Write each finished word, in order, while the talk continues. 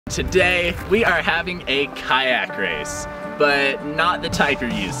Today, we are having a kayak race, but not the type you're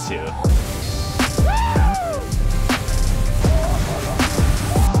used to.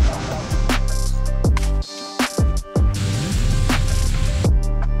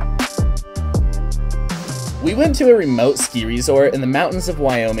 We went to a remote ski resort in the mountains of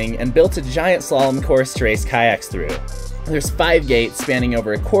Wyoming and built a giant slalom course to race kayaks through. There's 5 gates spanning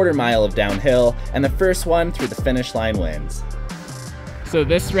over a quarter mile of downhill, and the first one through the finish line wins. So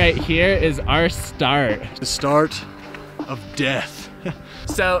this right here is our start. The start of death.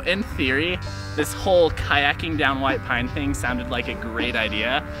 So in theory, this whole kayaking down White Pine thing sounded like a great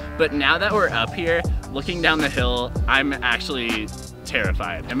idea, but now that we're up here, looking down the hill, I'm actually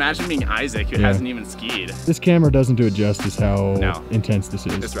terrified. Imagine being Isaac, who hasn't even skied. This camera doesn't do it justice how intense this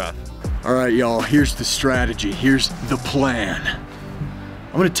is. It's rough. All right, y'all, here's the strategy. Here's the plan.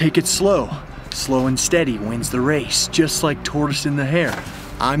 I'm gonna take it slow. Slow and steady wins the race, just like tortoise in the hare.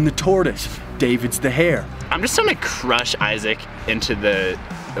 I'm the tortoise, David's the hare. I'm just gonna crush Isaac into the,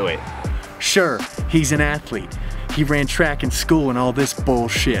 oh wait. Sure, he's an athlete. He ran track in school and all this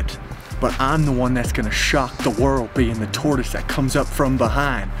bullshit. But I'm the one that's gonna shock the world being the tortoise that comes up from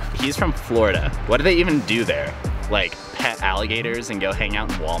behind. He's from Florida. What do they even do there? Like pet alligators and go hang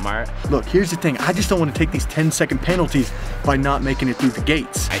out in Walmart? Look, here's the thing. I just don't want to take these 10-second penalties by not making it through the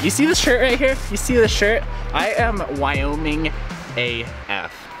gates. You see this shirt right here? You see this shirt? I am Wyoming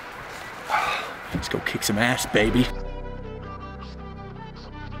AF. Let's go kick some ass, baby.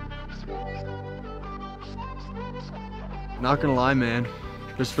 Not gonna lie, man.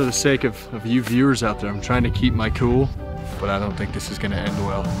 Just for the sake of you viewers out there, I'm trying to keep my cool, but I don't think this is gonna end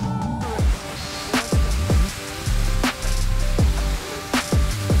well.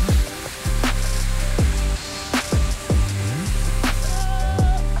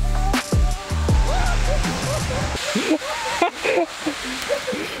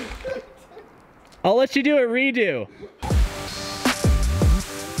 I'll let you do a redo.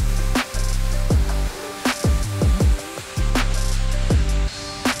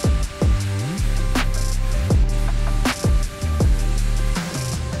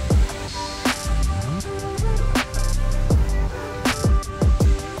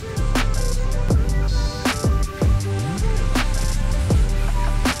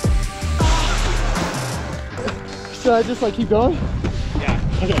 Should I just like keep going? Yeah.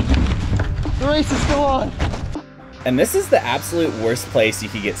 Okay. The race is still on. And this is the absolute worst place you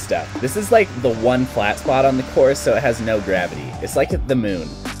could get stuck. This is like the one flat spot on the course, so it has no gravity. It's like the moon,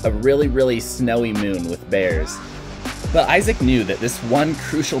 a really, really snowy moon with bears. But Isaac knew that this one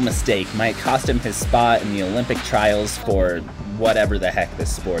crucial mistake might cost him his spot in the Olympic trials for whatever the heck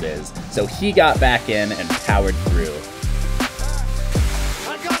this sport is. So he got back in and powered through.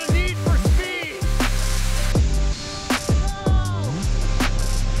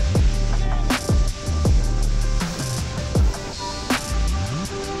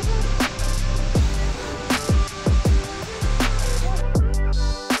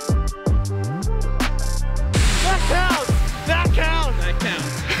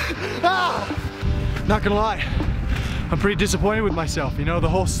 Not gonna lie, I'm pretty disappointed with myself. You know, the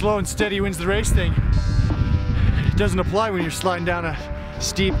whole slow and steady wins the race thing, it doesn't apply when you're sliding down a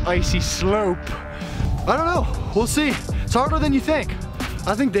steep, icy slope. I don't know, we'll see. It's harder than you think.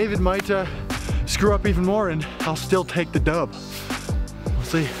 I think David might screw up even more and I'll still take the dub. We'll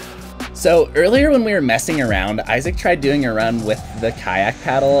see. So earlier when we were messing around, Isaac tried doing a run with the kayak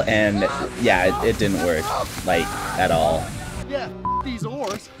paddle and yeah, it didn't work, like, at all. Yeah, these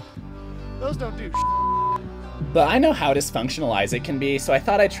oars, those don't do shit. But I know how dysfunctional Isaac can be, so I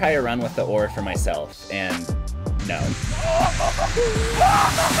thought I'd try a run with the oar for myself, and no.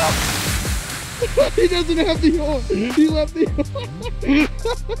 He doesn't have the oar, he left the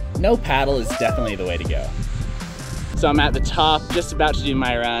oar. No paddle is definitely the way to go. So I'm at the top, just about to do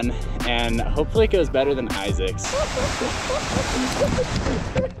my run, and hopefully it goes better than Isaac's.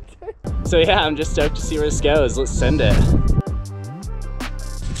 So yeah, I'm just stoked to see where this goes. Let's send it.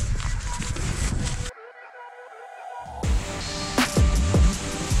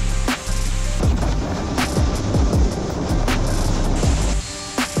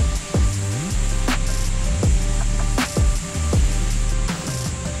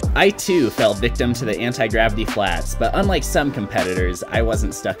 I too fell victim to the anti-gravity flats, but unlike some competitors, I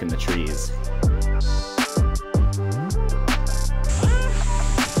wasn't stuck in the trees.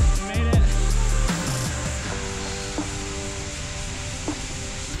 Made it.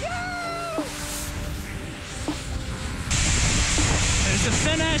 There's the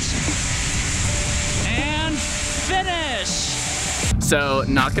finish! And finish! So,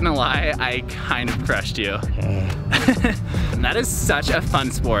 not gonna lie, I kind of crushed you. That is such a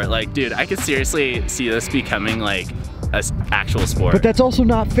fun sport. Like, dude, I could seriously see this becoming like an actual sport. But that's also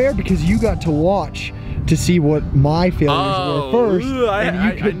not fair because you got to watch to see what my failures were first,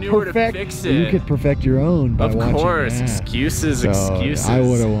 and you could knew where to fix it. You could perfect your own by watching. Of course, that. Excuses. I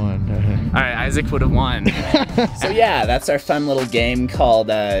would have won. All right, Isaac would have won. So yeah, that's our fun little game called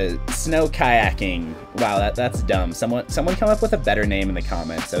snow kayaking. Wow, that's dumb. Someone come up with a better name in the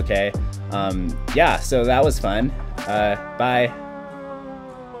comments, okay? Yeah, so that was fun. Bye.